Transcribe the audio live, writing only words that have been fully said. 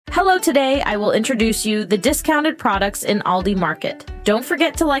Hello, today I will introduce you the discounted products in Aldi Market. Don't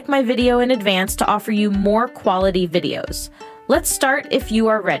forget to like my video in advance to offer you more quality videos. Let's start if you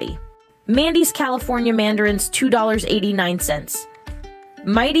are ready. Mandy's California Mandarins, $2.89.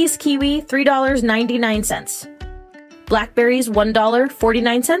 Mighty's Kiwi, $3.99. Blackberries,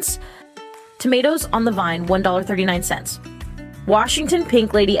 $1.49. Tomatoes on the vine, $1.39. Washington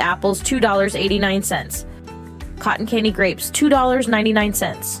Pink Lady apples, $2.89. Cotton candy grapes,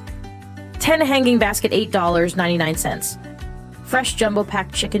 $2.99. 10 hanging basket, $8.99. Fresh jumbo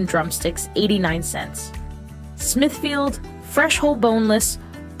packed chicken drumsticks, 89 cents. Smithfield fresh whole boneless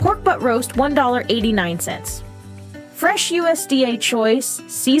pork butt roast, $1.89. Fresh USDA choice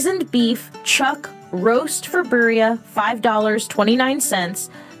seasoned beef chuck roast for birria, $5.29.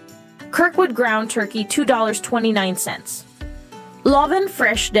 Kirkwood ground turkey, $2.29. Lovin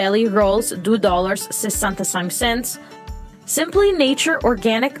fresh deli rolls, $2.65. Simply Nature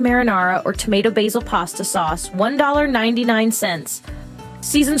organic marinara or tomato basil pasta sauce, $1.99.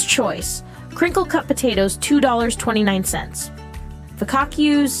 Season's choice crinkle cut potatoes, $2.29.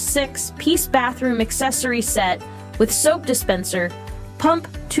 Vikaku's 6-piece bathroom accessory set with soap dispenser, pump,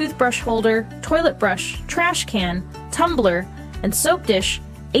 toothbrush holder, toilet brush, trash can, tumbler, and soap dish,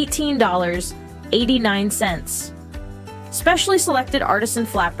 $18.89. Specially selected artisan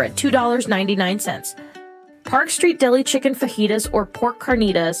flatbread, $2.99. Park Street Deli chicken fajitas or pork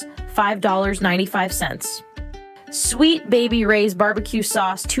carnitas, $5.95. Sweet Baby Ray's barbecue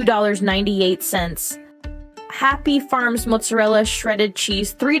sauce, $2.98. Happy Farms mozzarella shredded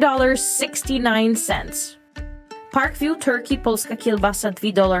cheese, $3.69. Parkview turkey polska kielbasa,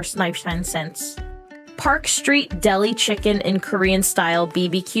 $2.09. Park Street Deli chicken in Korean style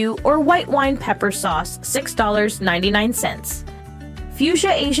BBQ or white wine pepper sauce, $6.99.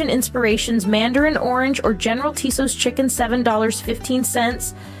 Fuchsia Asian Inspirations Mandarin Orange or General Tso's chicken,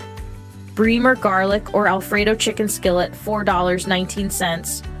 $7.15. Bremer garlic or Alfredo chicken skillet,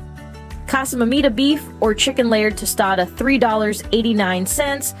 $4.19. Casa Mamita beef or chicken layered tostada,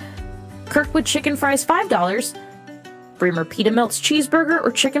 $3.89. Kirkwood chicken fries, $5. Bremer pita melts cheeseburger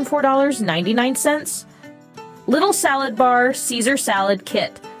or chicken, $4.99. Little salad bar Caesar salad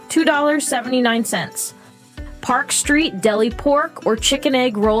kit, $2.79. Park Street Deli pork or chicken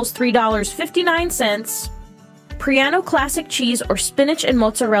egg rolls, $3.59. Priano classic cheese or spinach and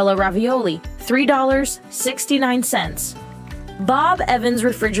mozzarella ravioli, $3.69. Bob Evans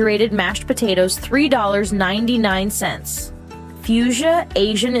refrigerated mashed potatoes, $3.99. Fuchsia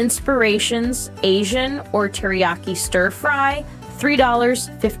Asian Inspirations Asian or teriyaki stir fry,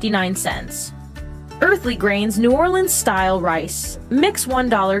 $3.59. Earthly Grains New Orleans style rice mix,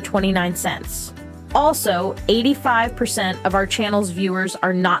 $1.29. Also, 85% of our channel's viewers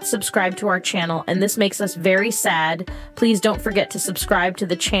are not subscribed to our channel, and this makes us very sad. Please don't forget to subscribe to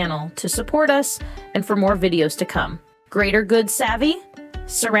the channel to support us and for more videos to come. Greater Good Savvy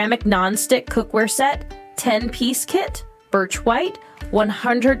ceramic non-stick cookware set, 10-piece kit, birch white,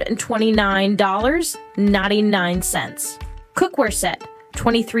 $129.99. Cookware set,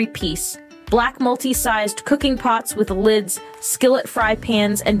 23-piece, black multi-sized cooking pots with lids, skillet fry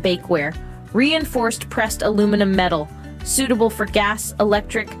pans, and bakeware. Reinforced pressed aluminum metal, suitable for gas,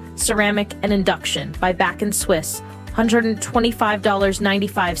 electric, ceramic, and induction by Back & Swiss,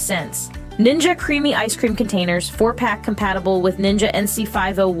 $125.95. Ninja Creamy Ice Cream Containers, 4-pack compatible with Ninja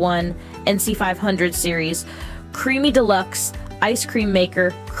NC501, NC500 series. Creamy Deluxe Ice Cream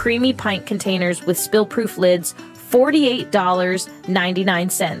Maker, creamy pint containers with spill-proof lids,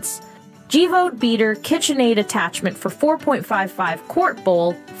 $48.99. G-Vote Beater KitchenAid attachment for 4.55 quart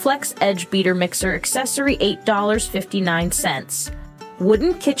bowl, Flex Edge Beater Mixer accessory, $8.59.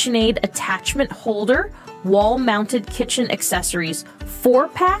 Wooden KitchenAid attachment holder, wall-mounted kitchen accessories,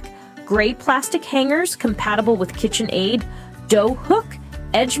 4-pack, gray plastic hangers compatible with KitchenAid, dough hook,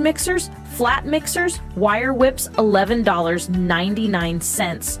 edge mixers, flat mixers, wire whips,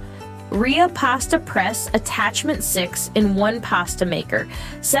 $11.99. Ria Pasta Press Attachment 6 in 1 pasta maker.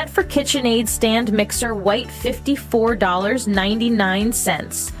 Set for KitchenAid stand mixer, white,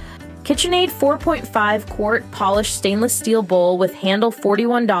 $54.99. KitchenAid 4.5 quart polished stainless steel bowl with handle,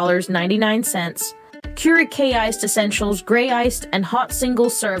 $41.99. Keurig K-Iced Essentials Gray Iced and Hot Single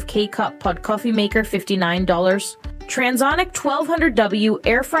Serve K-Cup Pod Coffee Maker, $59. Transonic 1200W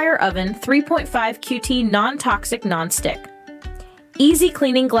Air Fryer Oven 3.5 QT Non-Toxic Non-Stick. Easy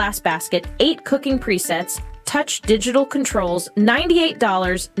Cleaning Glass Basket 8 cooking presets, touch digital controls,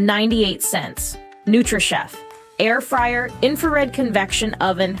 $98.98. NutriChef Air Fryer, Infrared Convection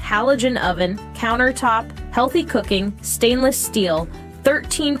Oven, Halogen Oven, Countertop, Healthy Cooking, Stainless Steel,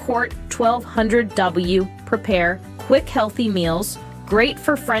 13 quart 1200W. Prepare quick healthy meals. great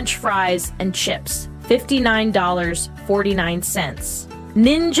for French fries and chips, $59.49.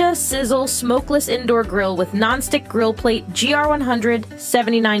 Ninja Sizzle Smokeless Indoor Grill with Nonstick Grill Plate GR100,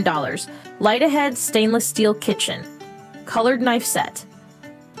 $79. Light Ahead Stainless Steel Kitchen. Colored Knife Set.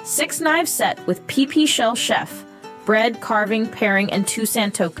 6-knife set with PP Shell Chef. Bread, carving, paring, and 2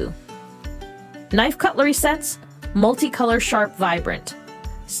 santoku. Knife cutlery sets. Multicolor Sharp Vibrant.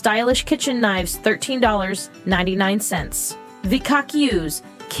 Stylish kitchen knives, $13.99. Vikakyu's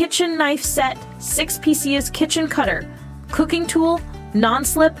Kitchen Knife Set, 6 pieces kitchen cutter. Cooking tool,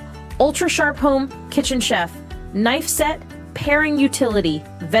 non-slip, ultra-sharp home, kitchen chef. Knife set, paring utility,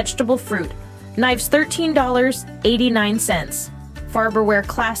 vegetable fruit. Knives $13.89. Farberware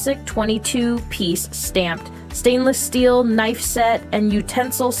Classic 22-piece stamped. Stainless steel knife set and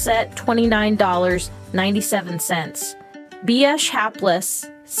utensil set, $29.97. Biesh Hapless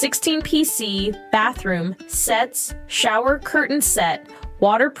 16 PC bathroom sets, shower curtain set,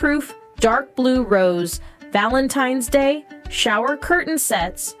 waterproof, dark blue rose, Valentine's Day, shower curtain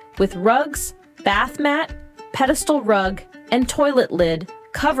sets with rugs, bath mat, pedestal rug, and toilet lid,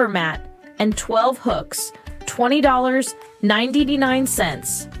 cover mat, and 12 hooks,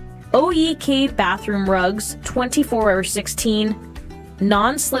 $20.99. OEK bathroom rugs, 24x16,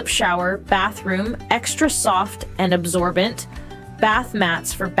 non-slip shower, bathroom, extra soft and absorbent, bath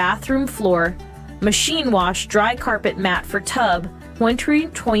mats for bathroom floor, machine wash dry carpet mat for tub,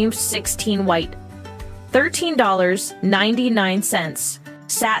 20x16 white, $13.99.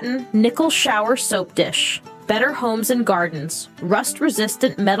 Satin nickel shower soap dish. Better Homes and Gardens.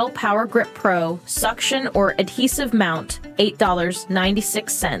 Rust-resistant metal Power Grip Pro suction or adhesive mount,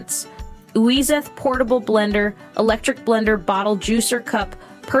 $8.96. Uizeth portable blender, electric blender, bottle juicer cup,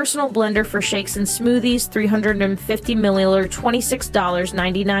 personal blender for shakes and smoothies, 350 milliliter,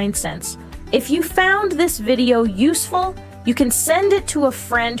 $26.99. If you found this video useful, you can send it to a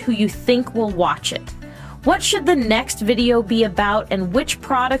friend who you think will watch it. What should the next video be about and which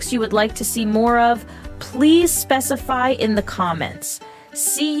products you would like to see more of? Please specify in the comments.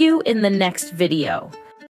 See you in the next video.